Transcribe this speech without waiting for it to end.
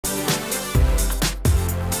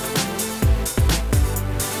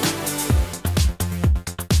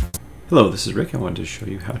Hello, this is Rick. I wanted to show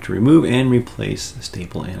you how to remove and replace a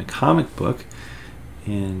staple in a comic book.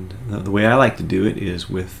 And the way I like to do it is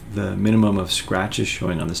with the minimum of scratches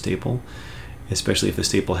showing on the staple, especially if the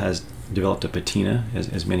staple has developed a patina,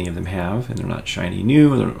 as many of them have, and they're not shiny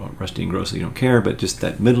new, they're rusty and gross, so you don't care, but just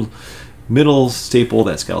that middle staple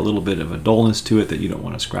that's got a little bit of a dullness to it that you don't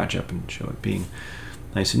want to scratch up and show it being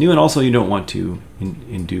nice and new. And also you don't want to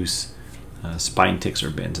induce spine ticks or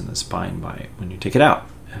bends in the spine by when you take it out.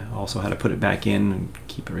 Also how to put it back in and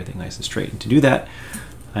keep everything nice and straight. And to do that,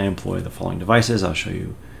 I employ the following devices. I'll show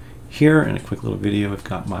you here in a quick little video. I've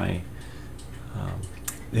got my,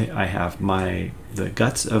 I have the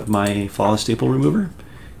guts of my flawless staple remover.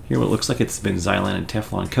 Here what it looks like, it's been Xylane and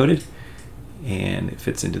Teflon coated, and it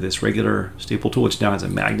fits into this regular staple tool, which now has a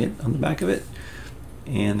magnet on the back of it.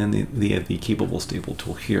 And then the capable staple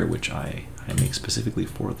tool here, which I make specifically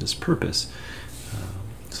for this purpose.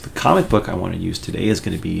 So the comic book I want to use today is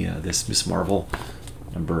going to be this Ms. Marvel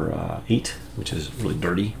number 8, which is really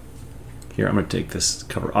dirty. Here I'm going to take this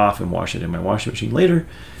cover off and wash it in my washing machine later,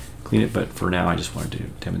 clean it, but for now I just wanted to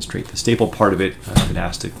demonstrate the staple part of it. I've been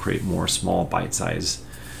asked to create more small bite-sized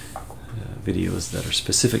videos that are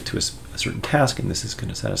specific to a certain task, and this is going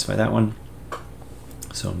to satisfy that one.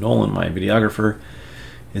 So Nolan, my videographer,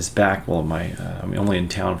 is back. Well, I'm only in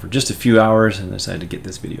town for just a few hours and I decided to get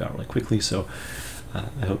this video out really quickly. So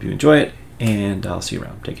I hope you enjoy it, and I'll see you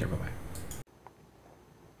around. Take care. Bye-bye.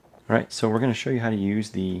 All right, so we're going to show you how to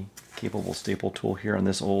use the capable staple tool here on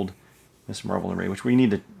this old Ms. Marvel array, which we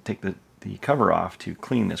need to take the cover off to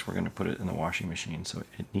clean this. We're going to put it in the washing machine, so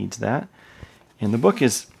it needs that. And the book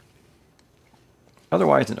is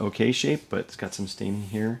otherwise an okay shape, but it's got some staining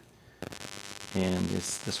here. And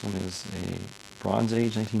this one is a Bronze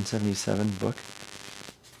Age 1977 book.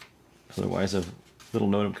 Otherwise, a little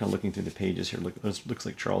note, I'm kind of looking through the pages here. Look, this looks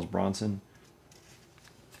like Charles Bronson.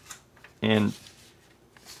 And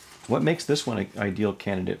what makes this one an ideal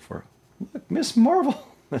candidate for, look, Ms. Marvel.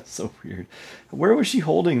 That's so weird. Where was she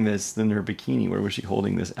holding this in her bikini? Where was she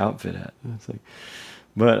holding this outfit at? It's like,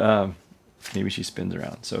 but maybe she spins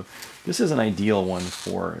around. So this is an ideal one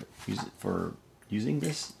for using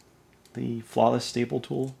the flawless staple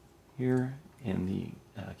tool here and the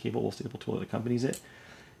capable staple tool that accompanies it,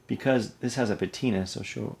 because this has a patina. So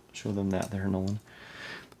show them that there, Nolan.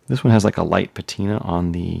 This one has like a light patina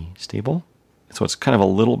on the staple. So it's kind of a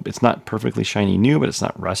little, it's not perfectly shiny new, but it's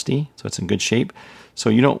not rusty. So it's in good shape. So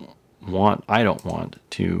I don't want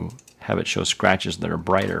to have it show scratches that are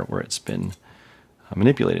brighter where it's been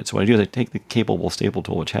manipulated. So what I do is I take the capable staple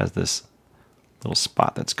tool, which has this little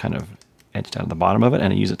spot that's kind of edged out of the bottom of it,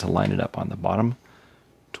 and I use it to line it up on the bottom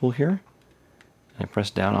tool here. And I press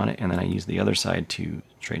down on it, and then I use the other side to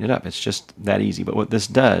straighten it up. It's just that easy. But what this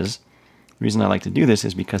does, the reason I like to do this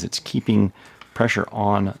is because it's keeping pressure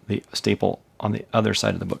on the staple on the other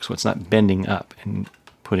side of the book, so it's not bending up and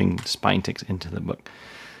putting spine ticks into the book.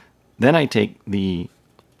 Then I take the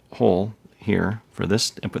hole here for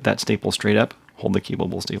this and put that staple straight up, hold the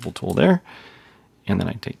capable staple tool there, and then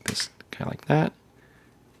I take this guy like that,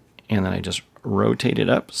 and then I just rotate it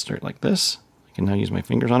up straight like this. I can now use my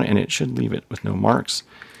fingers on it, and it should leave it with no marks.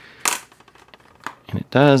 And it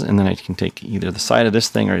does, and then I can take either the side of this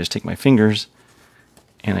thing, or I just take my fingers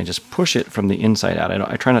and I just push it from the inside out.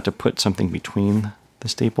 I try not to put something between the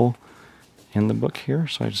staple and the book here,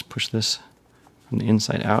 so I just push this from the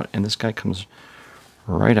inside out, and this guy comes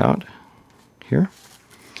right out here.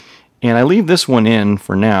 And I leave this one in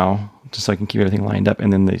for now, just so I can keep everything lined up,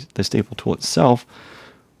 and then the staple tool itself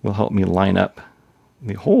will help me line up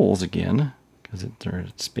the holes again, because they're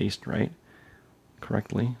spaced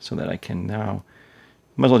correctly, so that I can now,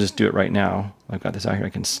 might as well just do it right now. I've got this out here,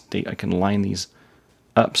 I can line these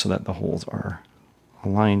up so that the holes are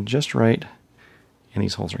aligned just right, and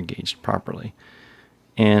these holes are gauged properly.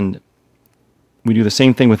 And we do the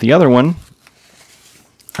same thing with the other one.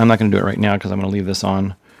 I'm not going to do it right now because I'm going to leave this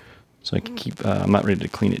on so I can keep, I'm not ready to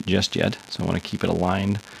clean it just yet, so I want to keep it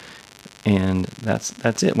aligned. And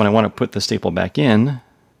that's it. When I want to put the staple back in,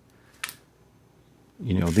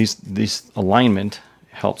 this alignment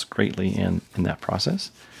helps greatly in that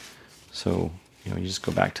process. So you just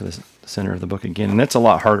go back to the center of the book again, and that's a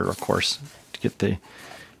lot harder, of course, to get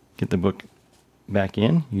the book back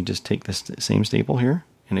in. You just take this same staple here,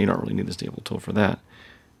 and you don't really need the staple tool for that,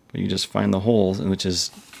 but you just find the holes, and which is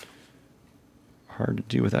hard to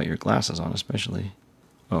do without your glasses on, especially.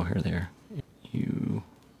 Oh, here they are. You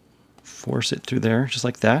force it through there, just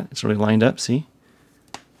like that. It's already lined up, see?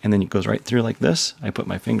 And then it goes right through like this. I put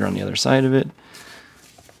my finger on the other side of it.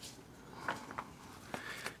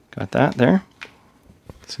 Got that there.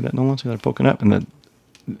 See that, Nolan? See that poking up? And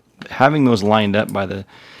having those lined up by the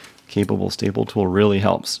Capable staple tool really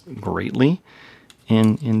helps greatly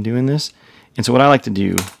in doing this. And so what I like to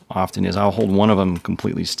do often is I'll hold one of them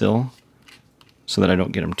completely still so that I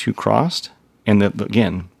don't get them too crossed. And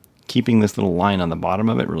again, keeping this little line on the bottom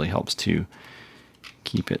of it really helps to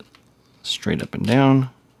keep it straight up and down.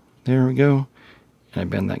 There we go. And I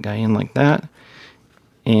bend that guy in like that.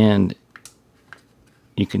 And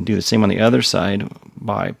you can do the same on the other side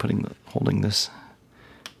by holding this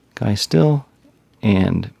guy still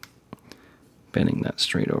and bending that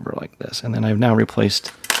straight over like this. And then I've now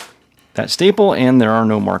replaced that staple, and there are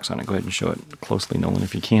no marks on it. Go ahead and show it closely, Nolan,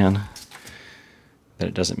 if you can, that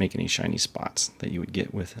it doesn't make any shiny spots that you would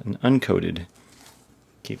get with an uncoated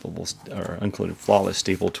capable or uncoated flawless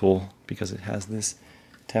staple tool, because it has this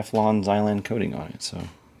Teflon Xylan coating on it. So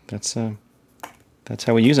that's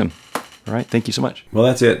how we use them. All right, thank you so much. Well,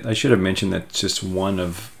 that's it. I should have mentioned that's just one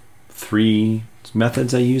of 3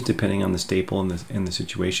 methods I use depending on the staple and the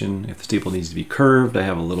situation. If the staple needs to be curved, I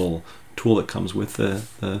have a little tool that comes with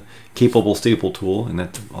the capable staple tool, and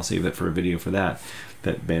that I'll save that for a video for that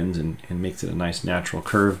bends and makes it a nice natural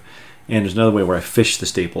curve. And there's another way where I fish the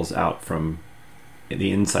staples out from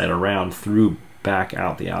the inside around through back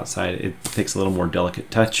out the outside. It takes a little more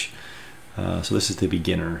delicate touch. So this is the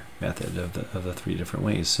beginner method of the 3 different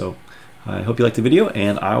ways. So I hope you liked the video,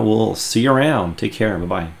 and I will see you around. Take care.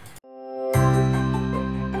 Bye-bye.